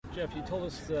Jeff, you told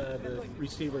us the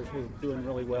receivers were doing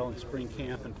really well in spring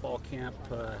camp and fall camp,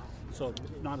 so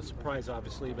not a surprise,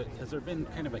 obviously, but has there been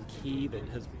kind of a key that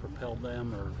has propelled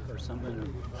them or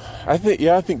something? I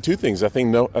think two things. I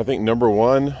think number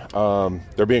one,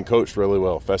 they're being coached really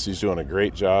well. Fessie's doing a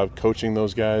great job coaching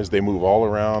those guys. They move all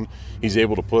around. He's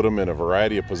able to put them in a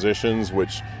variety of positions,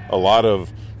 which a lot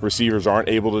of receivers aren't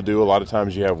able to do. A lot of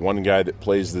times you have one guy that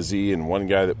plays the Z and one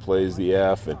guy that plays the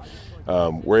F, and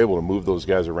we're able to move those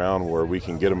guys around where we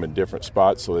can get them in different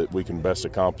spots so that we can best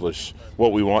accomplish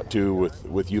what we want to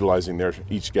with utilizing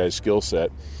each guy's skill set.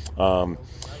 And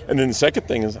then the second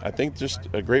thing is, I think, just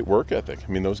a great work ethic.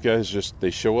 I mean, those guys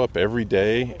they show up every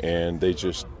day and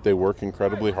they work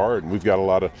incredibly hard. And we've got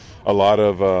a lot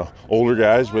of older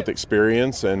guys with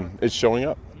experience, and it's showing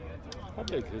up. How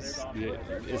big is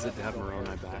it to have Moroni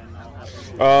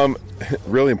back?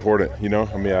 Really important,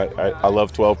 I mean, I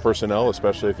love 12 personnel,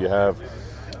 especially if you have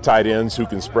tight ends who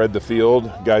can spread the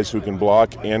field, guys who can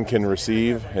block and can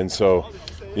receive. And so,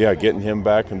 getting him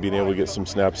back and being able to get some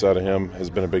snaps out of him has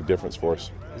been a big difference for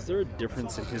us. Is there a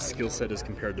difference in his skill set as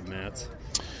compared to Matt's?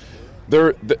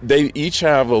 They each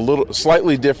have a little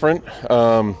slightly different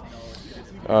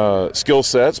skill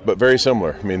sets, but very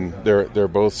similar. I mean, they're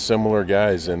both similar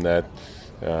guys in that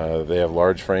they have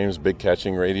large frames, big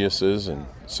catching radiuses, and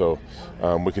so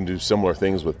we can do similar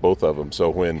things with both of them. So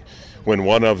when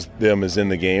one of them is in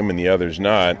the game and the other's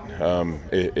not,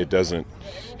 it doesn't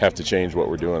have to change what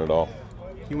we're doing at all.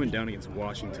 He went down against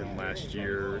Washington last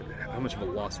year. How much of a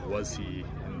loss was he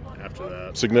after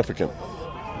that? Significant.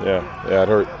 Yeah, it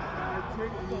hurt.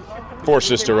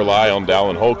 Forced us to rely on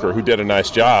Dallin Holker, who did a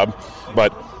nice job,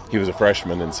 but he was a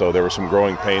freshman, and so there were some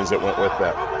growing pains that went with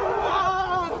that.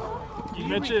 You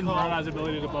mentioned Moroni's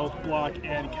ability to both block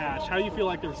and catch. How do you feel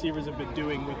like the receivers have been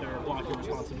doing with their blocking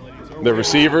responsibilities? The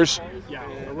receivers? Yeah,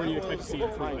 or where do you expect to see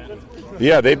improvement?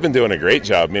 Yeah, they've been doing a great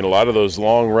job. I mean, a lot of those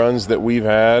long runs that we've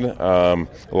had, a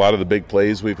lot of the big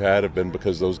plays we've had have been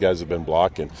because those guys have been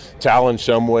blocking. Talon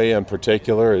Shumway in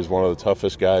particular is one of the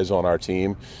toughest guys on our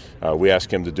team. We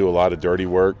ask him to do a lot of dirty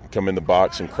work, come in the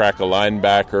box and crack a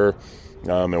linebacker,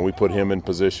 and we put him in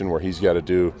position where he's got to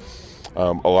do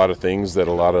a lot of things that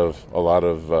a lot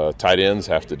of tight ends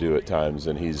have to do at times,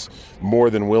 and he's more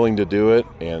than willing to do it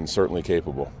and certainly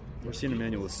capable. We're seeing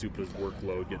Emmanuel Supa's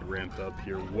workload get ramped up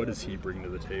here. What does he bring to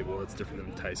the table that's different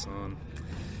than Tyson?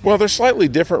 Well, they're slightly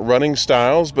different running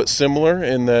styles, but similar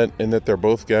in that they're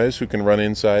both guys who can run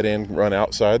inside and run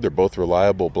outside. They're both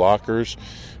reliable blockers.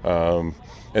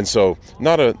 And so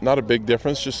not a big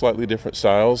difference, just slightly different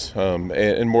styles.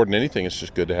 And more than anything, it's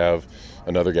just good to have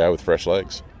another guy with fresh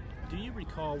legs. Do you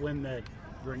recall when the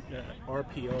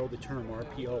RPO, the term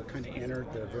RPO, kind of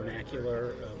entered the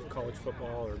vernacular of college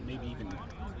football, or maybe even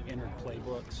entered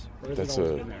playbooks? Or has it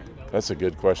always been there? That's a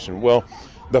good question. Well,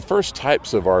 the first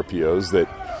types of RPOs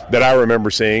that I remember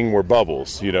seeing were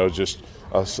bubbles. Just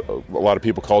a lot of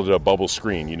people called it a bubble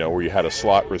screen. Where you had a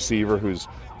slot receiver who's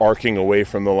arcing away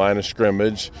from the line of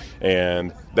scrimmage,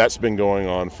 and that's been going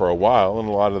on for a while, and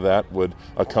a lot of that would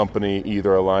accompany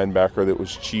either a linebacker that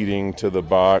was cheating to the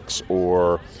box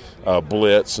or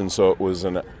blitz, and so it was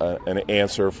an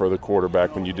answer for the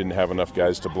quarterback when you didn't have enough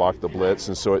guys to block the blitz,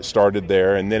 and so it started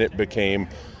there, and then it became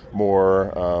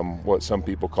more what some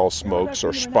people call smokes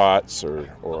or spots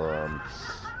or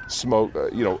smoke,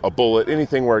 a bullet,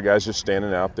 anything where a guy's just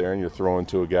standing out there and you're throwing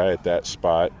to a guy at that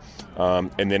spot.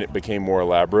 And then it became more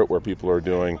elaborate where people are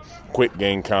doing quick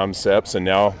game concepts and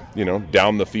now,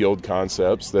 down the field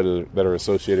concepts that are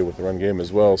associated with the run game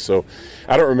as well. So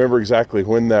I don't remember exactly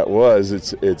when that was.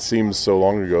 It seems so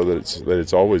long ago that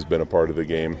it's always been a part of the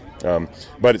game.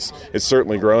 But it's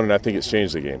certainly grown, and I think it's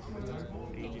changed the game.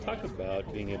 Talk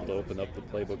about being able to open up the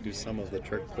playbook, do some of the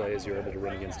trick plays you were able to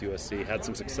run against USC. Had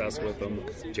some success with them.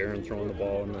 Jaron throwing the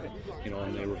ball in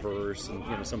the reverse,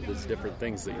 and some of those different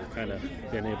things that you're kind of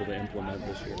been able to implement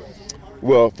this year.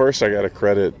 Well, first I got to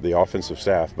credit the offensive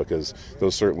staff because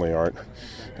those certainly aren't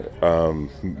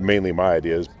mainly my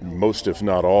ideas. Most, if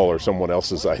not all, are someone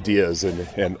else's ideas.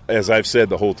 And as I've said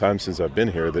the whole time since I've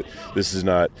been here, that this is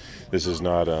not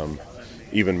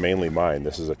even mainly mine.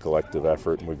 This is a collective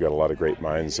effort, and we've got a lot of great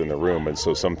minds in the room. And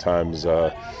so sometimes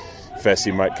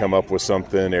Fessy might come up with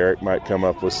something, Eric might come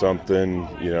up with something,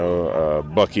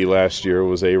 Bucky last year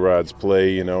was A-Rod's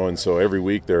play, and so every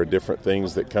week there are different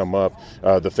things that come up.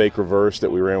 The fake reverse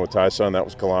that we ran with Tyson, that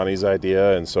was Kalani's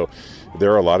idea, and so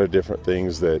there are a lot of different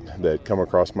things that come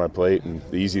across my plate, and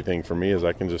the easy thing for me is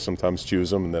I can just sometimes choose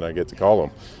them and then I get to call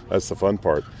them. That's the fun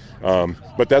part.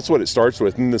 But that's what it starts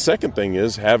with. And the second thing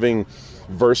is having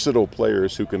versatile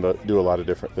players who can do a lot of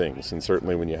different things. And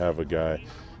certainly when you have a guy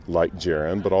like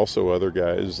Jaron, but also other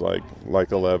guys like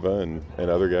Aleva and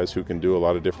other guys who can do a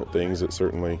lot of different things. It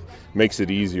certainly makes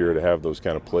it easier to have those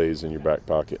kind of plays in your back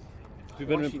pocket. We've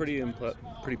been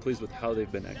pretty pleased with how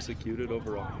they've been executed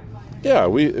overall. Yeah,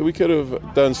 we could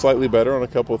have done slightly better on a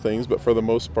couple of things, but for the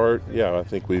most part, yeah, I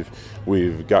think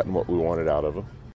we've gotten what we wanted out of them.